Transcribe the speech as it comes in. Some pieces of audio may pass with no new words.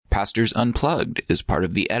Pastors Unplugged is part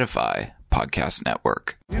of the Edify podcast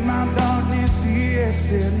network. In my darkness, he has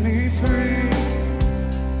set me free.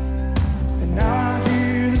 And now I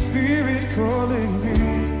hear the Spirit calling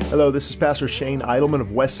me. Hello, this is Pastor Shane Eidelman of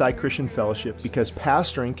Westside Christian Fellowship. Because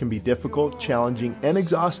pastoring can be difficult, challenging, and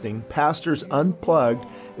exhausting, Pastors Unplugged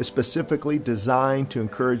is specifically designed to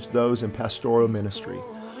encourage those in pastoral ministry.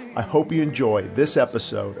 I hope you enjoy this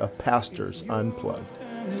episode of Pastors Unplugged.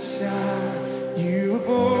 You were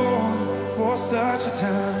born for such a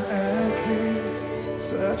time as this,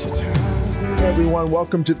 such a time as this. Hey everyone,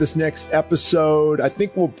 welcome to this next episode. I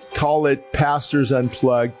think we'll call it Pastors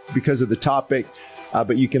Unplugged because of the topic,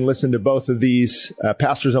 but you can listen to both of these,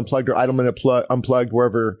 Pastors Unplugged or Eidelman Unplugged,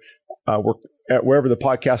 wherever the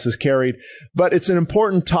podcast is carried. But it's an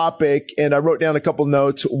important topic, and I wrote down a couple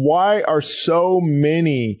notes. Why are so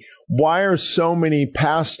many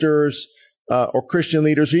pastors or Christian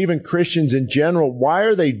leaders, or even Christians in general, why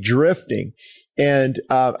are they drifting? And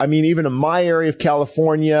even in my area of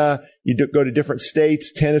California, you go to different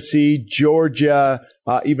states, Tennessee, Georgia,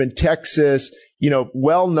 even Texas,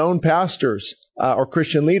 well-known pastors or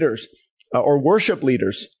Christian leaders or worship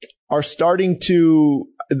leaders are starting to,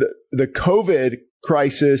 the COVID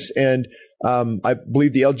crisis and I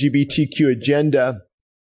believe the LGBTQ agenda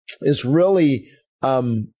is really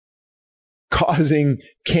causing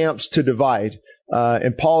camps to divide.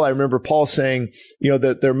 And I remember Paul saying,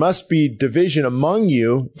 that there must be division among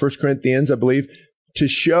you, 1 Corinthians, I believe,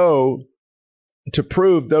 to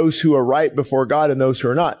prove those who are right before God and those who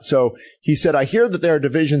are not. So he said, I hear that there are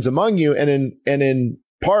divisions among you, and in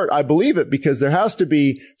part, I believe it, because there has to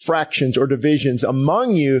be fractions or divisions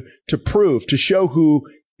among you to show who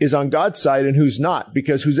is on God's side and who's not.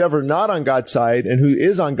 Because who's ever not on God's side and who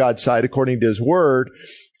is on God's side, according to his word,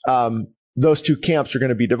 those two camps are going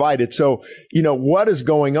to be divided. So, what is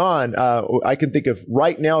going on? I can think of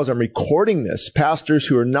right now as I'm recording this, pastors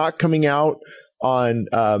who are not coming out on,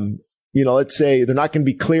 let's say they're not going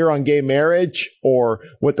to be clear on gay marriage or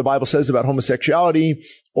what the Bible says about homosexuality,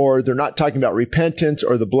 or they're not talking about repentance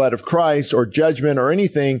or the blood of Christ or judgment or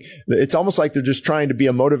anything. It's almost like they're just trying to be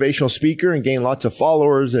a motivational speaker and gain lots of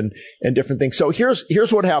followers and different things. So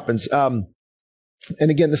here's what happens.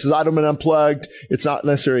 And again, this is Eidelman Unplugged. It's not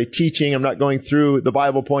necessarily teaching. I'm not going through the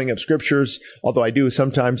Bible, pulling up scriptures, although I do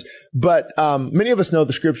sometimes. But many of us know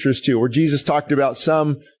the scriptures too, where Jesus talked about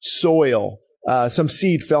some soil, some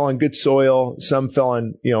seed fell on good soil, some fell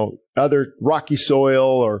on other rocky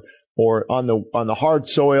soil or on the hard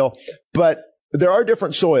soil. But there are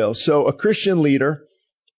different soils. So a Christian leader,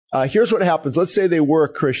 here's what happens. Let's say they were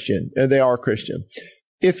a Christian and they are a Christian.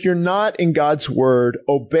 If you're not in God's word,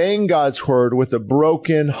 obeying God's word with a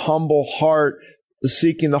broken, humble heart,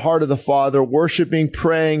 seeking the heart of the Father, worshiping,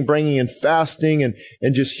 praying, bringing in fasting and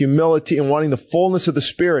just humility and wanting the fullness of the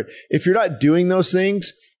Spirit. If you're not doing those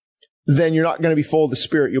things, then you're not going to be full of the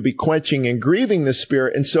Spirit. You'll be quenching and grieving the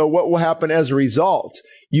Spirit. And so what will happen as a result?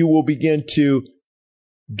 You will begin to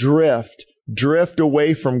drift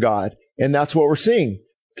away from God. And that's what we're seeing.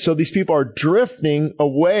 So these people are drifting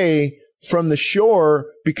away from the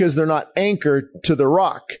shore because they're not anchored to the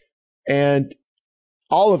rock. And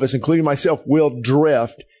all of us, including myself, will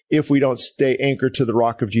drift if we don't stay anchored to the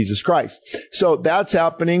rock of Jesus Christ. So that's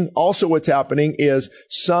happening. Also, what's happening is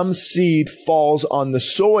some seed falls on the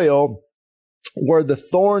soil where the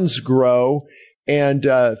thorns grow and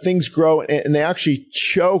things grow, and they actually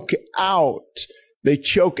choke out. They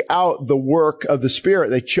choke out the work of the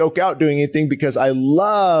Spirit. They choke out doing anything because I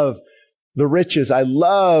love the riches. I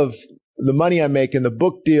love the money I make and the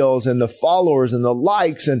book deals and the followers and the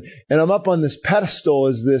likes. And I'm up on this pedestal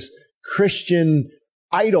as this Christian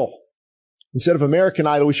idol. Instead of American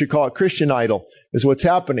Idol, we should call it Christian Idol, is what's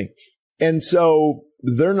happening. And so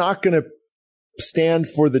they're not going to stand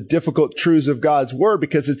for the difficult truths of God's word,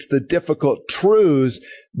 because it's the difficult truths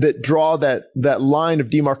that draw that line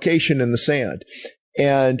of demarcation in the sand.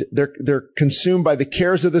 And they're consumed by the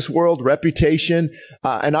cares of this world, reputation.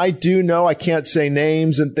 And I do know, I can't say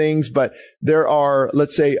names and things, but there are,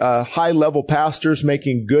 let's say, high level pastors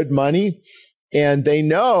making good money. And they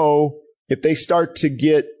know if they start to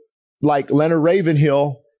get like Leonard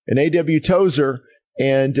Ravenhill and A.W. Tozer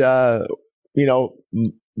and,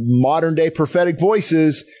 modern day prophetic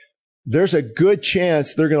voices, there's a good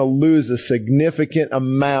chance they're going to lose a significant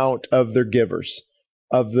amount of their givers,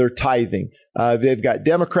 of their tithing. They've got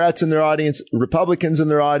Democrats in their audience, Republicans in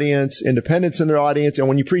their audience, independents in their audience. And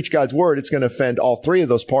when you preach God's word, it's going to offend all three of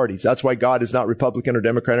those parties. That's why God is not Republican or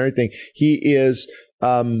Democrat or anything. He is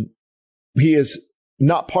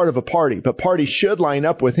not part of a party, but parties should line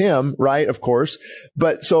up with him, right? Of course.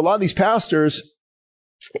 But so a lot of these pastors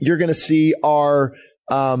you're going to see are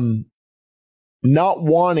not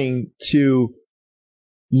wanting to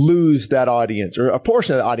lose that audience or a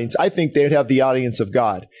portion of the audience. I think they'd have the audience of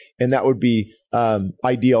God, and that would be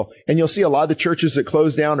ideal. And you'll see a lot of the churches that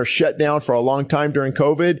closed down or shut down for a long time during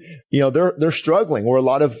COVID, they're struggling. Or a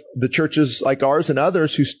lot of the churches like ours and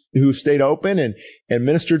others who stayed open and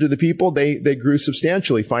ministered to the people, they grew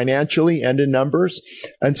substantially, financially and in numbers.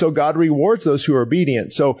 And so God rewards those who are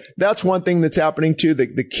obedient. So that's one thing that's happening too.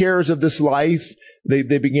 The cares of this life, they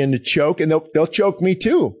begin to choke, and they'll choke me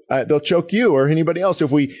too. They'll choke you or anybody else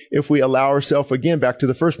if we allow ourselves, again, back to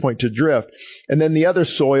the first point, to drift. And then the other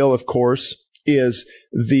soil, of course, is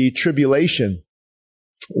the tribulation,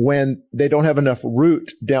 when they don't have enough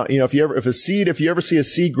root down. If you ever see a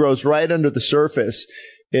seed grows right under the surface,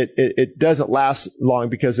 it doesn't last long,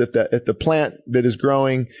 because if the plant that is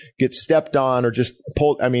growing gets stepped on or just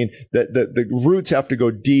pulled, the roots have to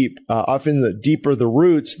go deep. Often the deeper the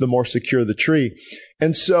roots, the more secure the tree.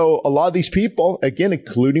 And so a lot of these people, again,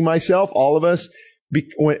 including myself, all of us,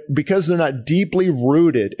 because they're not deeply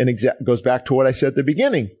rooted, and goes back to what I said at the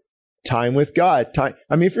beginning. Time with God.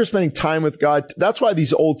 If you're spending time with God, that's why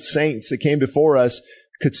these old saints that came before us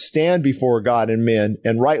could stand before God and men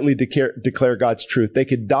and rightly declare God's truth. They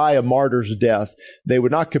could die a martyr's death. They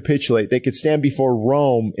would not capitulate. They could stand before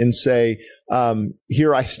Rome and say,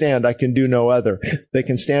 here I stand, I can do no other. They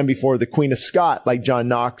can stand before the Queen of Scots like John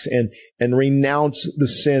Knox and renounce the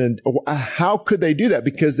sin. And how could they do that?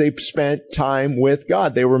 Because they spent time with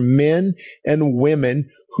God. They were men and women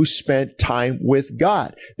who spent time with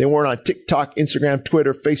God. They weren't on TikTok, Instagram,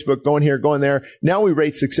 Twitter, Facebook, going here, going there. Now we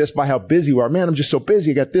rate success by how busy we are. Man, I'm just so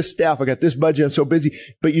busy. I got this staff. I got this budget. I'm so busy.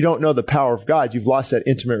 But you don't know the power of God. You've lost that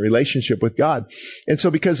intimate relationship with God. And so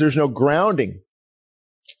because there's no grounding,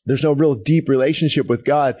 there's no real deep relationship with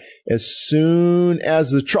God, as soon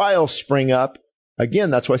as the trials spring up, again,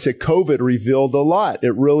 that's why I said COVID revealed a lot.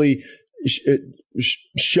 It really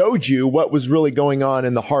showed you what was really going on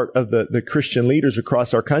in the heart of the Christian leaders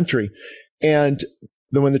across our country. And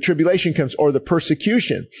then when the tribulation comes, or the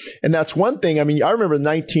persecution, and that's one thing. I remember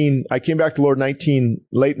I came back to the Lord late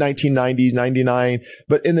 1990s, 99,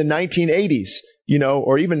 but in the 1980s,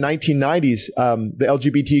 or even 1990s, the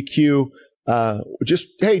LGBTQ,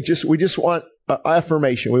 we just want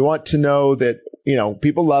affirmation. We want to know that,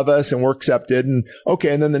 people love us and we're accepted. And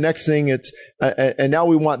okay. And then the next thing and now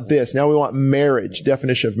we want this. Now we want marriage,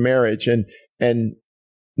 definition of marriage. And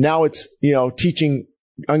now it's, teaching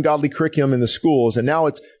ungodly curriculum in the schools. And now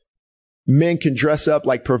it's men can dress up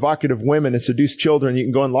like provocative women and seduce children. You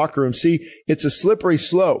can go in locker rooms. See, it's a slippery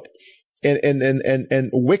slope. And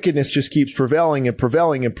wickedness just keeps prevailing and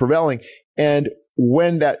prevailing and prevailing. And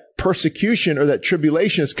when that persecution or that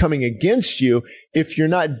tribulation is coming against you, if you're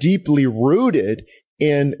not deeply rooted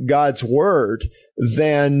in God's word,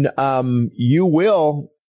 then you will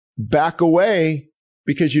back away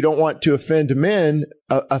because you don't want to offend men,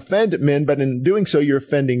 but in doing so, you're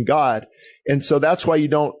offending God. And so that's why you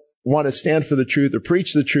don't want to stand for the truth or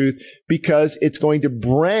preach the truth, because it's going to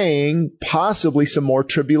bring possibly some more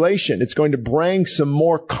tribulation. It's going to bring some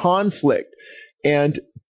more conflict. And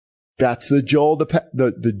that's the Joel,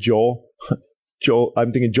 Joel,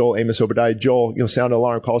 I'm thinking Joel, Amos, Obadiah, Joel, sound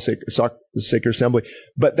alarm, call sacred assembly.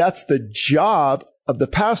 But that's the job of the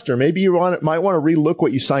pastor. Maybe you might want to relook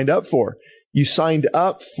what you signed up for. You signed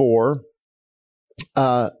up for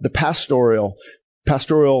the pastoral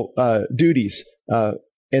duties,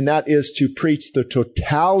 and that is to preach the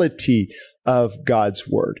totality of God's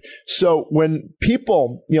word. So when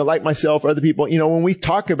people, like myself or other people, when we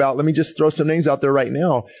talk about, let me just throw some names out there right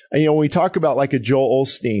now. And, when we talk about like a Joel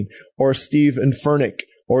Osteen or Steve Furnick,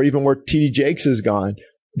 or even where T.D. Jakes has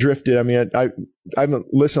drifted. I haven't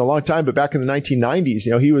listened a long time, but back in the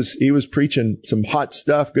 1990s, he was preaching some hot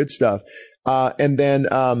stuff, good stuff. And then,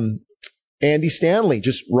 Andy Stanley,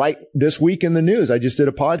 just right this week in the news. I just did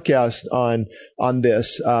a podcast on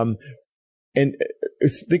this. And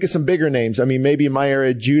think of some bigger names. Maybe in my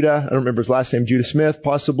area, Judah, I don't remember his last name, Judah Smith,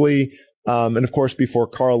 possibly. And of course, before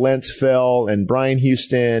Carl Lentz fell, and Brian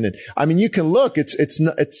Houston. And you can look,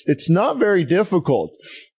 it's not very difficult.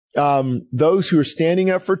 Those who are standing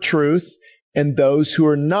up for truth and those who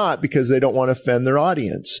are not, because they don't want to offend their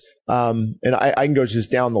audience. And I can go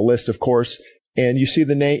just down the list, of course. And you see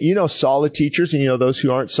the name, solid teachers, and those who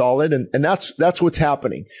aren't solid, and that's what's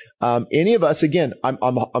happening. Any of us, again,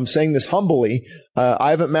 I'm saying this humbly.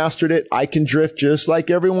 I haven't mastered it. I can drift just like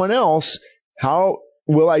everyone else. How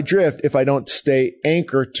will I drift if I don't stay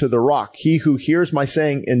anchored to the rock? He who hears my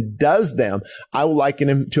saying and does them, I will liken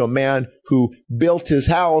him to a man who built his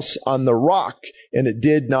house on the rock, and it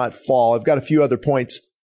did not fall. I've got a few other points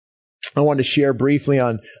I wanted to share briefly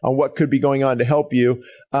on what could be going on to help you.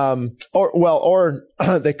 Or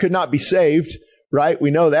they could not be saved, right?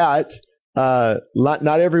 We know that.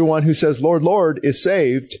 Not everyone who says, Lord, Lord, is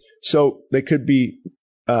saved. So they could be,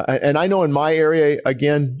 and I know in my area,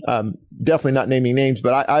 again, definitely not naming names,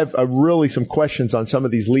 but I've really some questions on some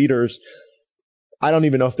of these leaders. I don't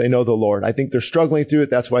even know if they know the Lord. I think they're struggling through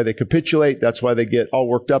it. That's why they capitulate. That's why they get all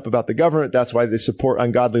worked up about the government. That's why they support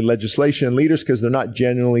ungodly legislation and leaders, because they're not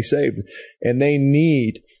genuinely saved. And they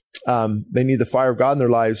need the fire of God in their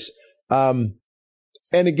lives.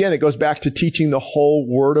 And again, it goes back to teaching the whole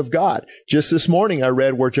Word of God. Just this morning, I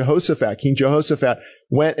read where King Jehoshaphat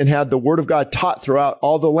went and had the Word of God taught throughout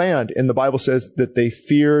all the land. And the Bible says that they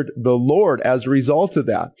feared the Lord as a result of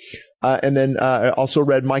that. And then I also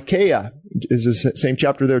read Micaiah, is the same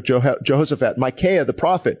chapter there, Jehoshaphat. Micaiah, the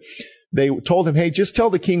prophet, they told him, hey, just tell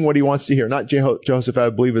the king what he wants to hear. Not Jehoshaphat, I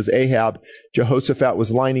believe it was Ahab. Jehoshaphat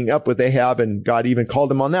was lining up with Ahab, and God even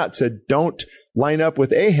called him on that, said, don't line up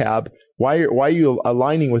with Ahab. Why are you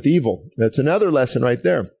aligning with evil? That's another lesson right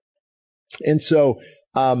there. And so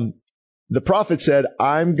the prophet said,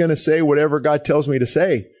 I'm going to say whatever God tells me to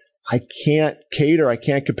say. I can't cater. I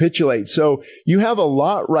can't capitulate. So you have a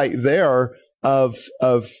lot right there of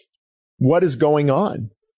what is going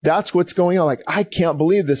on. That's what's going on. Like, I can't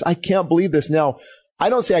believe this. I can't believe this. Now, I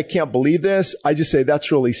don't say I can't believe this. I just say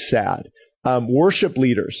that's really sad. Worship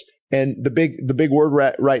leaders. And the big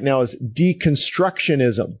word right now is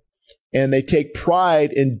deconstructionism. And they take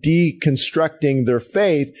pride in deconstructing their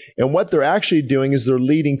faith. And what they're actually doing is they're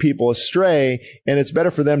leading people astray. And it's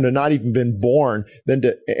better for them to not even been born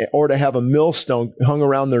or to have a millstone hung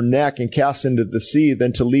around their neck and cast into the sea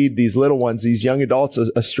than to lead these little ones, these young adults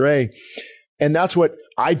astray. And that's what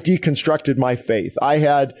I deconstructed my faith. I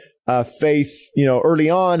had faith, early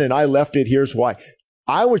on, and I left it. Here's why.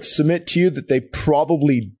 I would submit to you that they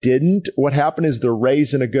probably didn't. What happened is they're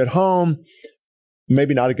raised in a good home.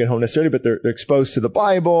 Maybe not a good home necessarily, but they're exposed to the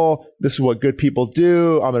Bible. This is what good people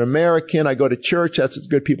do. I'm an American. I go to church. That's what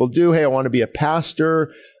good people do. Hey, I want to be a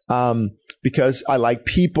pastor because I like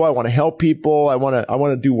people. I want to help people. I want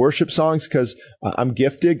to do worship songs because I'm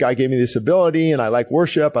gifted. God gave me this ability, and I like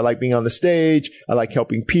worship. I like being on the stage. I like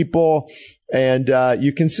helping people. And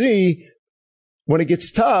you can see when it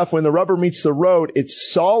gets tough, when the rubber meets the road, it's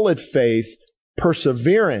solid faith,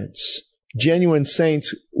 perseverance. Genuine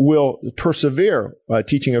saints will persevere.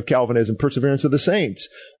 Teaching of Calvinism, perseverance of the saints.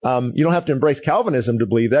 You don't have to embrace Calvinism to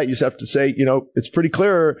believe that. You just have to say, it's pretty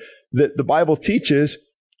clear that the Bible teaches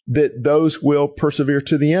that those will persevere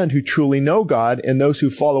to the end who truly know God, and those who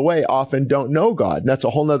fall away often don't know God. And that's a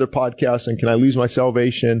whole nother podcast. And can I lose my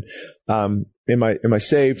salvation? Am I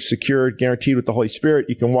saved, secured, guaranteed with the Holy Spirit?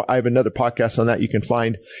 I have another podcast on that you can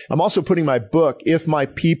find. I'm also putting my book, If My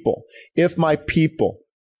People,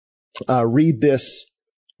 read this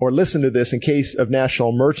or listen to this in case of national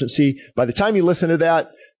emergency. By the time you listen to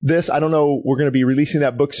this, I don't know, we're going to be releasing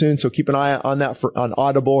that book soon, so keep an eye on that on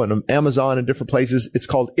Audible and Amazon and different places. It's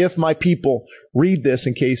called If My People, Read This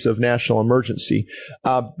in Case of National Emergency.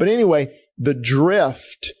 But anyway, the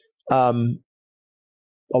drift, a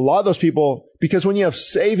lot of those people, because when you have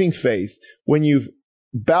saving faith, when you've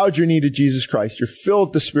bowed your knee to Jesus Christ, you're filled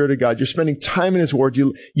with the Spirit of God, you're spending time in His Word,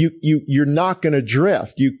 you're not going to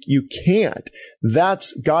drift. You can't.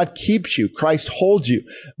 God keeps you. Christ holds you.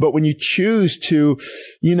 But when you choose to,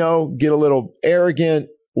 get a little arrogant,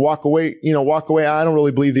 walk away. I don't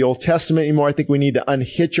really believe the Old Testament anymore. I think we need to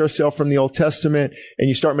unhitch ourselves from the Old Testament, and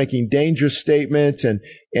you start making dangerous statements and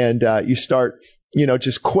you start,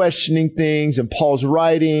 just questioning things and Paul's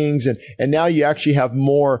writings. And now you actually have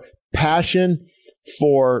more passion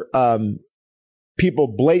for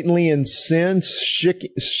people blatantly in sin,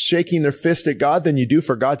 shaking their fist at God than you do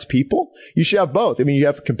for God's people. You should have both. I mean, you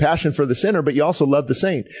have compassion for the sinner, but you also love the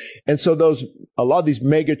saint. And so a lot of these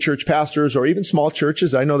mega church pastors, or even small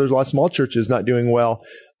churches, I know there's a lot of small churches not doing well,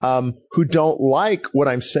 who don't like what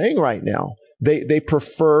I'm saying right now. They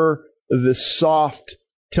prefer the soft,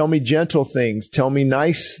 tell me gentle things, tell me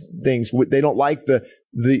nice things. They don't like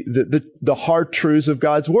the hard truths of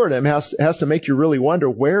God's Word. It has to make you really wonder,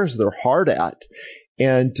 where's their heart at?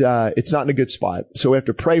 And it's not in a good spot. So we have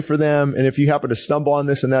to pray for them. And if you happen to stumble on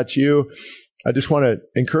this and that's you, I just want to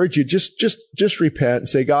encourage you, just repent and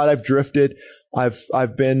say, God, I've drifted.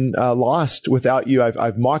 I've been lost without you.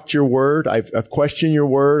 I've mocked your Word. I've questioned your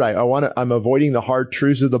Word. I'm avoiding the hard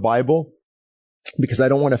truths of the Bible. because I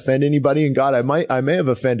don't want to offend anybody. And God, I may have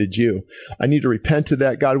offended you. I need to repent of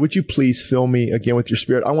that. God, would you please fill me again with your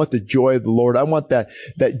Spirit? I want the joy of the Lord. I want that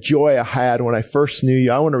joy I had when I first knew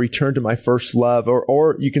you. I want to return to my first love.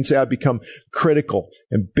 Or you can say I've become critical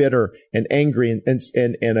and bitter and angry and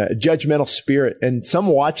a judgmental spirit. And some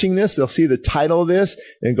watching this, they'll see the title of this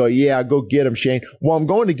and go, yeah, go get him, Shane. Well, I'm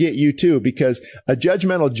going to get you too, because a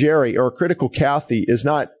judgmental Jerry or a critical Kathy is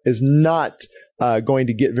not going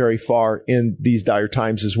to get very far in these dire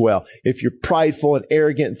times as well. If you're prideful and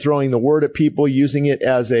arrogant and throwing the word at people, using it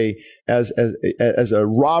as a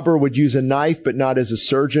robber would use a knife, but not as a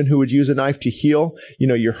surgeon who would use a knife to heal,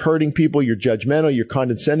 you're hurting people, you're judgmental, you're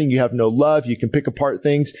condescending, you have no love, you can pick apart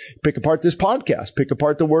things, pick apart this podcast, pick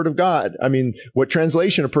apart the word of God. I mean, what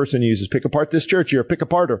translation a person uses, pick apart this church, you're a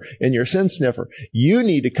pick-aparter and you're a sin sniffer. You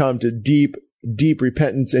need to come to deep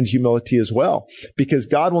repentance and humility as well, because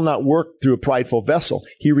God will not work through a prideful vessel.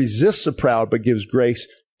 He resists the proud, but gives grace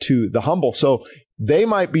to the humble. So they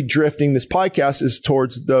might be drifting. This podcast is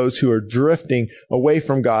towards those who are drifting away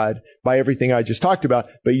from God by everything I just talked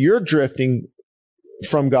about, but you're drifting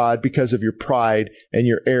from God because of your pride and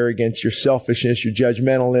your arrogance, your selfishness, your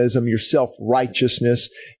judgmentalism, your self-righteousness,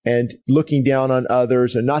 and looking down on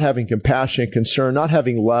others and not having compassion and concern, not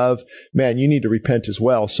having love. Man, you need to repent as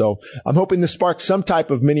well. So I'm hoping this sparks some type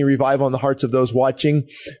of mini revival in the hearts of those watching.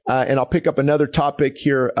 And I'll pick up another topic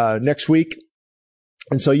here next week.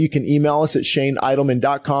 And so you can email us at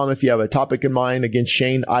ShaneIdleman.com if you have a topic in mind. Again,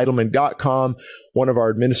 ShaneIdleman.com. One of our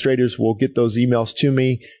administrators will get those emails to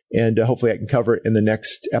me, and hopefully I can cover it in the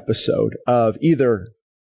next episode of either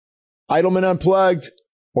Idleman Unplugged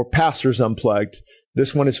or Pastors Unplugged.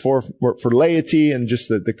 This one is for laity and just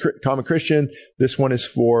the common Christian. This one is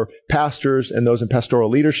for pastors and those in pastoral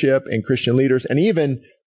leadership and Christian leaders. And even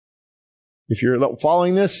if you're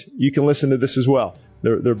following this, you can listen to this as well.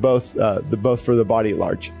 They're both for the body at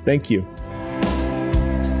large. Thank you.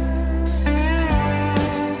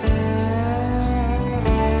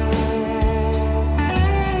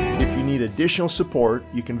 If you need additional support,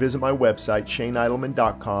 you can visit my website,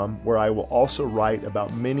 ShaneIdleman.com, where I will also write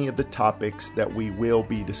about many of the topics that we will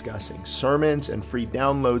be discussing. Sermons and free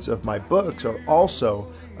downloads of my books are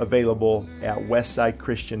also available at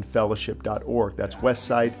westsidechristianfellowship.org. That's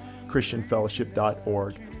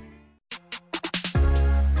westsidechristianfellowship.org.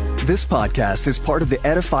 This podcast is part of the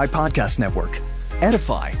Edify Podcast Network.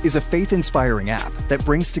 Edify is a faith-inspiring app that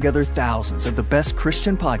brings together thousands of the best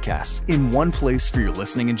Christian podcasts in one place for your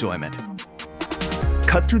listening enjoyment.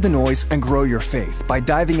 Cut through the noise and grow your faith by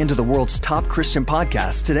diving into the world's top Christian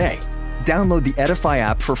podcasts today. Download the Edify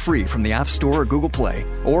app for free from the App Store or Google Play,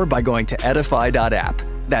 or by going to edify.app.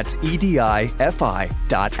 That's edifi.app.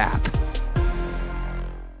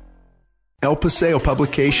 El Paseo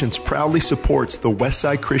Publications proudly supports the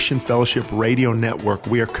Westside Christian Fellowship Radio Network.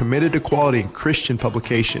 We are committed to quality in Christian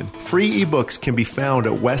publication. Free ebooks can be found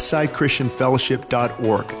at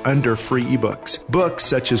westsidechristianfellowship.org under free ebooks. Books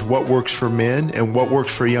such as What Works for Men and What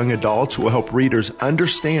Works for Young Adults will help readers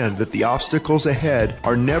understand that the obstacles ahead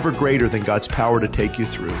are never greater than God's power to take you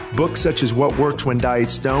through. Books such as What Works When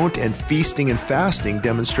Diets Don't and Feasting and Fasting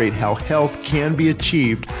demonstrate how health can be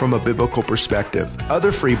achieved from a biblical perspective.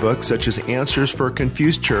 Other free books such as Answers for a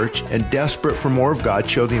Confused Church and Desperate for More of God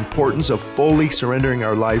show the importance of fully surrendering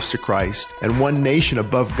our lives to Christ. And One Nation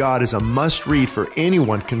Above God is a must-read for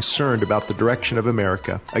anyone concerned about the direction of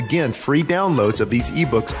America. Again, free downloads of these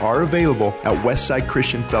ebooks are available at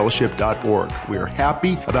westsidechristianfellowship.org. We are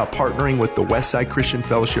happy about partnering with the Westside Christian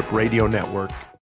Fellowship Radio Network.